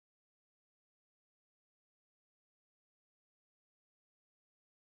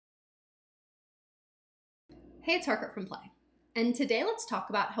Hey, it's Harker from Play. And today let's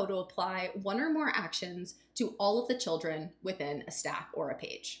talk about how to apply one or more actions to all of the children within a stack or a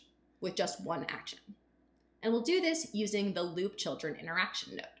page with just one action. And we'll do this using the loop children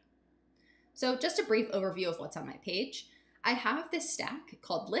interaction node. So just a brief overview of what's on my page. I have this stack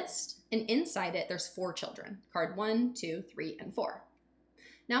called list, and inside it there's 4 children, card 1, 2, 3, and 4.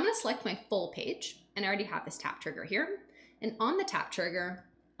 Now I'm going to select my full page, and I already have this tap trigger here. And on the tap trigger,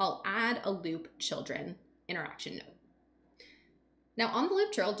 I'll add a loop children interaction node. Now on the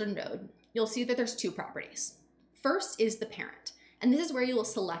loop children node, you'll see that there's 2 properties. First is the parent, and this is where you will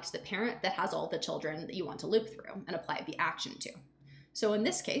select the parent that has all the children that you want to loop through and apply the action to. So in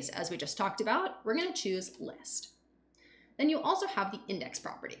this case, as we just talked about, we're going to choose list. Then you also have the index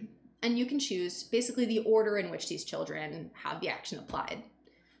property, and you can choose basically the order in which these children have the action applied.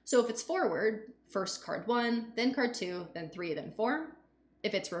 So if it's forward, first card 1, then card 2, then 3, then 4.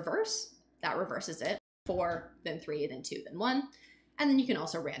 If it's reverse, that reverses it. 4, then 3, then 2, then 1, and then you can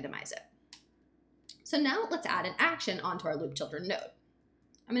also randomize it. So now let's add an action onto our loop children node.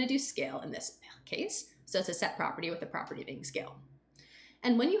 I'm going to do scale in this case, so it's a set property with the property being scale.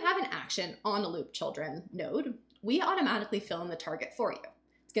 And when you have an action on a loop children node, we automatically fill in the target for you.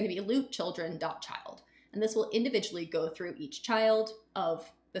 It's going to be loop children.child, and this will individually go through each child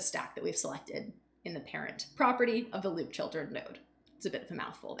of the stack that we've selected in the parent property of the loop children node. It's a bit of a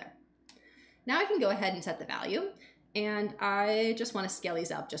mouthful there. Now I can go ahead and set the value, and I just want to scale these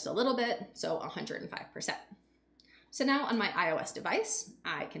up just a little bit, so 105%. So now on my iOS device,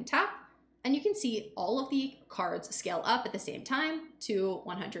 I can tap, and you can see all of the cards scale up at the same time to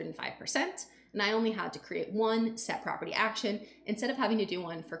 105%, and I only had to create one set property action instead of having to do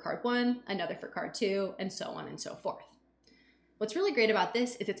one for card 1, another for card 2, and so on and so forth. What's really great about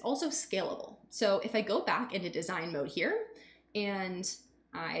this is it's also scalable. So if I go back into design mode here, and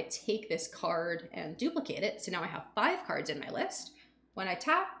I take this card and duplicate it, so now I have 5 cards in my list. When I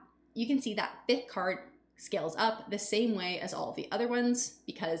tap, you can see that 5th card scales up the same way as all of the other ones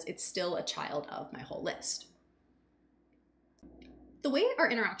because it's still a child of my whole list. The way our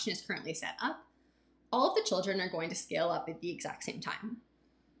interaction is currently set up, all of the children are going to scale up at the exact same time.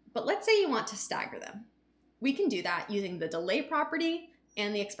 But let's say you want to stagger them. We can do that using the delay property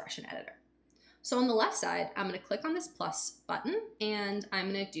and the expression editor. So on the left side, I'm going to click on this plus button and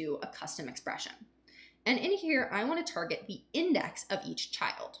I'm going to do a custom expression. And in here, I want to target the index of each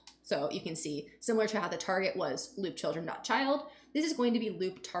child. So you can see, similar to how the target was loop children.child, this is going to be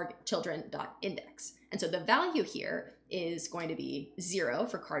loop target children.index. And so the value here is going to be 0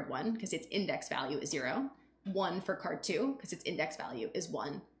 for card 1 because its index value is 0, 1 for card 2 because its index value is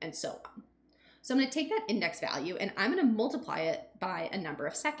 1, and so on. So I'm going to take that index value and I'm going to multiply it by a number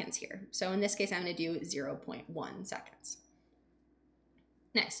of seconds here. So in this case, I'm going to do 0.1 seconds.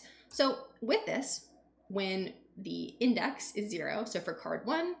 Nice. So with this, when the index is 0, so for card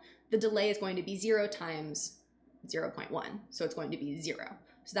 1, the delay is going to be 0 times 0.1. So it's going to be 0.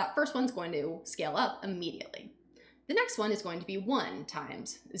 So that first one's going to scale up immediately. The next one is going to be 1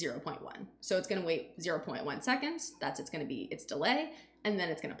 times 0.1. So it's going to wait 0.1 seconds. That's it's going to be its delay, and then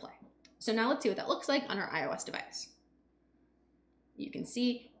it's going to play. So now let's see what that looks like on our iOS device. You can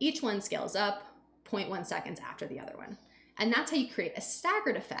see each one scales up 0.1 seconds after the other one. And that's how you create a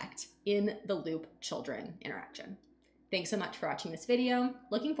staggered effect in the loop children interaction. Thanks so much for watching this video.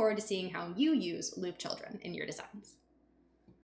 Looking forward to seeing how you use loop children in your designs.